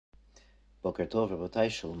Boker Tov, Rabotai,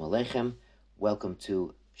 Shalom Aleichem. Welcome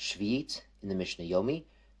to Shvi'it in the Mishnah Yomi.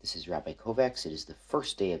 This is Rabbi Kovacs. It is the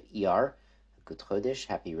first day of Iyar. Good Chodesh,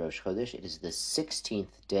 happy Rosh Chodesh. It is the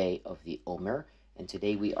 16th day of the Omer, and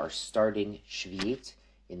today we are starting Shvi'it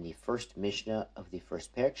in the first Mishnah of the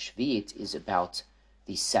first parak. Shvi'it is about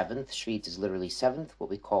the seventh. Shvi'it is literally seventh, what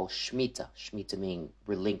we call Shemitah. Shemitah meaning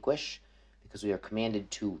relinquish, because we are commanded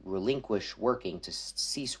to relinquish working, to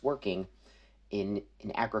cease working in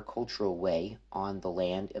an agricultural way on the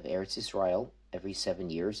land of Eretz Israel every 7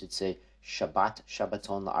 years. It's a Shabbat,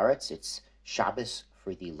 Shabbaton la'aretz. It's Shabbos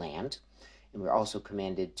for the land. And we're also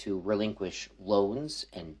commanded to relinquish loans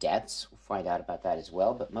and debts. We'll find out about that as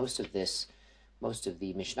well. But most of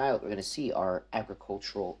the Mishnah that we're going to see are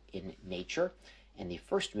agricultural in nature. And the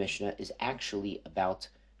first Mishnah is actually about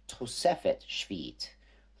Tosefet Shvi'it.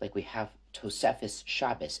 Like we have Tosefes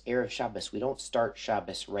Shabbos, Erev Shabbos. We don't start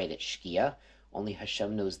Shabbos right at Shkia. Only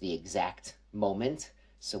Hashem knows the exact moment.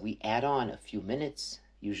 So we add on a few minutes.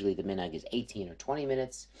 Usually the minhag is 18 or 20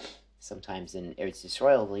 minutes. Sometimes in Eretz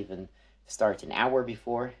Yisrael, they'll even start an hour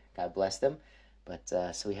before. God bless them. But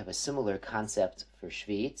so we have a similar concept for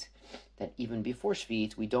Shvi'it, that even before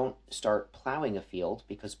Shvi'it, we don't start plowing a field,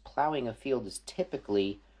 because plowing a field is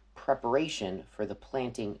typically preparation for the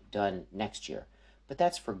planting done next year. But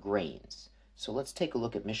that's for grains. So let's take a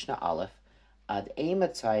look at Mishnah Aleph. Ad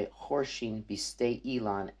eimatzai chorshin bistei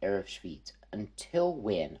ilan erev Shvi'it. Until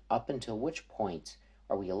when, up until which point,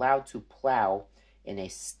 are we allowed to plow in a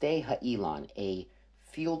stei ha'ilan, a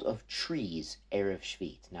field of trees, erev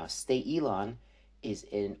Shvi'it? Now, stei ilan is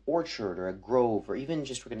an orchard or a grove, or even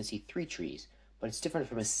just we're going to see 3 trees, but it's different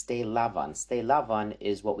from a stei lavan. Stei lavan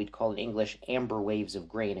is what we'd call in English amber waves of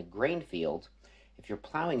grain, a grain field. If you're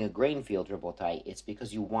plowing a grain field, Rabotai, it's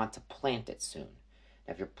because you want to plant it soon.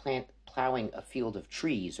 Now, if you're plowing a field of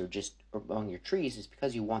trees or just among your trees, it's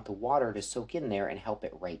because you want the water to soak in there and help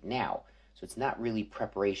it right now. So it's not really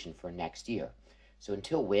preparation for next year. So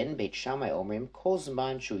until when? Beit Shammai omrim, kol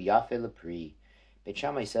zman shu yafe lepri. Beit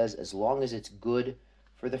Shammai says, as long as it's good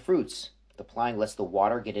for the fruits. The plowing lets the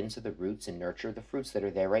water get into the roots and nurture the fruits that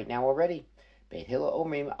are there right now already. Beit Hillel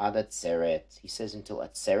omrim ad atzeret. He says until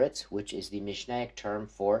atzeret, which is the Mishnaic term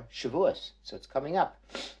for Shavuos. So it's coming up.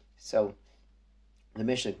 So the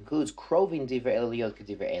Mishnah concludes, Krovin divrei elu liot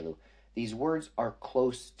kedivrei elu. These words are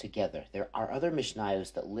close together. There are other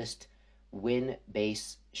Mishnayos that list when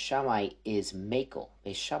Beis Shammai is Mekel.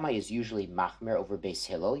 Beis Shammai is usually Machmer over Beis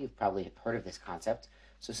Hillel. You've probably heard of this concept.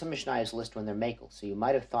 So some Mishnayos list when they're Mekel. So you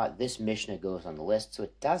might have thought this Mishnah goes on the list. So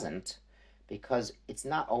it doesn't, because it's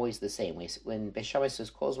not always the same. When Beis Shammai says,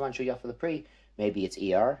 Kol zman shu yafe lepri, maybe it's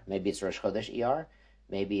Iyar, maybe it's Rosh Chodesh Iyar,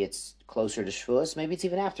 maybe it's closer to Shavuos, maybe it's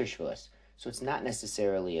even after Shavuos. So it's not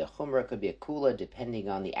necessarily a chumrah, it could be a kula, depending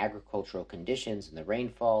on the agricultural conditions and the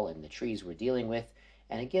rainfall and the trees we're dealing with.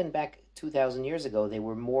 And again, back 2,000 years ago, they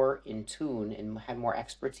were more in tune and had more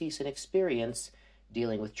expertise and experience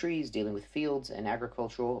dealing with trees, dealing with fields and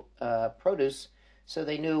agricultural produce. So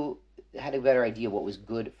they had a better idea what was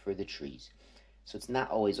good for the trees. So it's not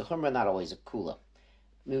always a chumrah, not always a kula.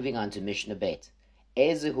 Moving on to Mishnah Bet.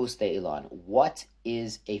 Ezehu stei ilan. What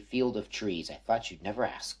is a field of trees? I thought you'd never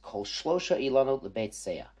ask. Kol shlosha ilanot lebeit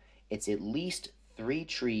seah. It's at least 3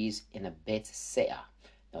 trees in a beit seah.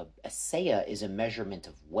 Now, a seah is a measurement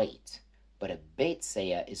of weight, but a beit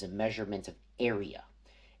seah is a measurement of area.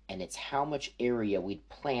 And it's how much area we'd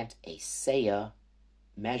plant a seah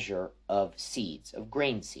measure of seeds, of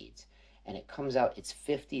grain seeds. And it comes out, it's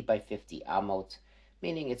 50 by 50 amot,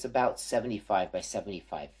 meaning it's about 75 by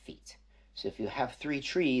 75 feet. So if you have 3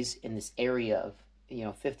 trees in this area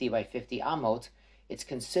of 50 by 50 amot, it's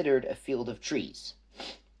considered a field of trees.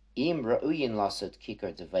 Im ra'uyin lasot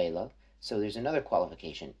kikar devela. So there's another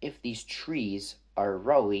qualification. If these trees are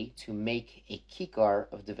rawi to make a kikar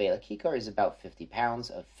of devela, kikar is about 50 pounds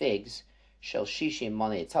of figs, shel shishim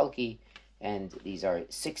mana italki, and these are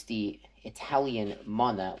 60 Italian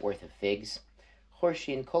mana worth of figs.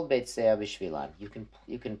 Chorshin kol beit seah b'shvilan.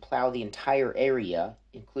 You can plow the entire area,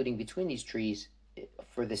 including between these trees,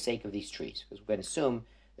 for the sake of these trees. Because we're going to assume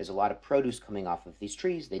there's a lot of produce coming off of these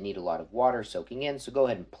trees. They need a lot of water soaking in. So go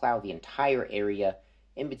ahead and plow the entire area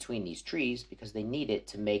in between these trees, because they need it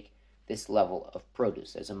to make this level of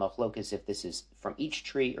produce. There's a machlokas if this is from each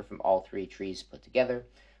tree or from all 3 trees put together.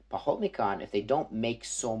 Pachot mikan, if they don't make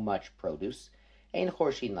so much produce, ein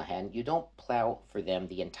chorshin lahen, you don't plow for them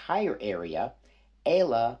the entire area.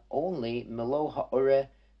 Ela, only melo ha'ore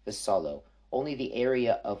v'salo, only the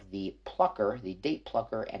area of the plucker, the date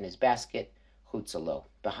plucker, and his basket, chutzalo,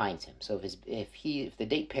 behind him. So if the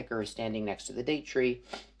date picker is standing next to the date tree,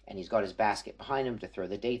 and he's got his basket behind him to throw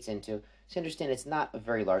the dates into, So understand it's not a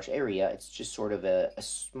very large area. It's just sort of a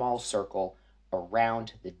small circle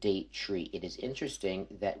around the date tree. It is interesting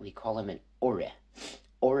that we call him an oreh.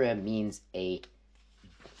 Oreh means a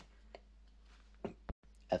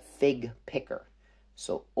fig picker.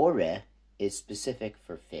 So oreh is specific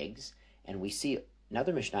for figs, and we see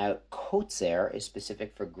another Mishnah, kotzer is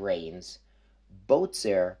specific for grains,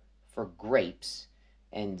 botzer for grapes,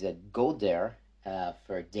 and goder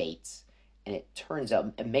for dates. And it turns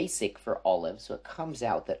out, mesik for olive, so it comes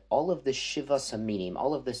out that all of the shivas haminim,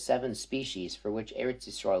 all of the 7 species for which Eretz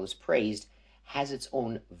Yisrael is praised, has its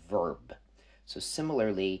own verb. So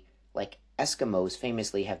similarly, like Eskimos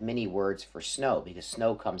famously have many words for snow because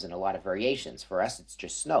snow comes in a lot of variations. For us, it's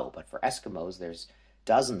just snow, but for Eskimos, there's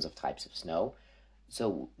dozens of types of snow.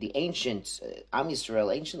 So the ancient Am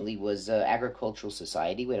Yisrael anciently was an agricultural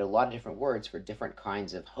society. We had a lot of different words for different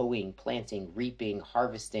kinds of hoeing, planting, reaping,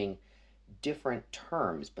 harvesting, different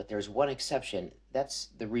terms. But there's one exception. That's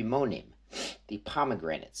the rimonim, the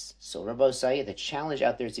pomegranates. So Rabbi Say, the challenge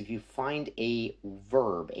out there is if you find a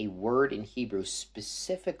verb, a word in Hebrew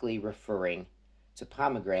specifically referring to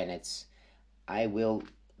pomegranates, I will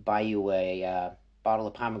buy you a bottle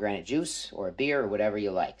of pomegranate juice or a beer or whatever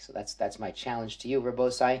you like. So that's my challenge to you,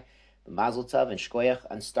 Rabosai. Mazel tov and shkoyach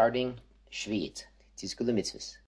on starting Shvi'it. Tizku l'mitzvahs.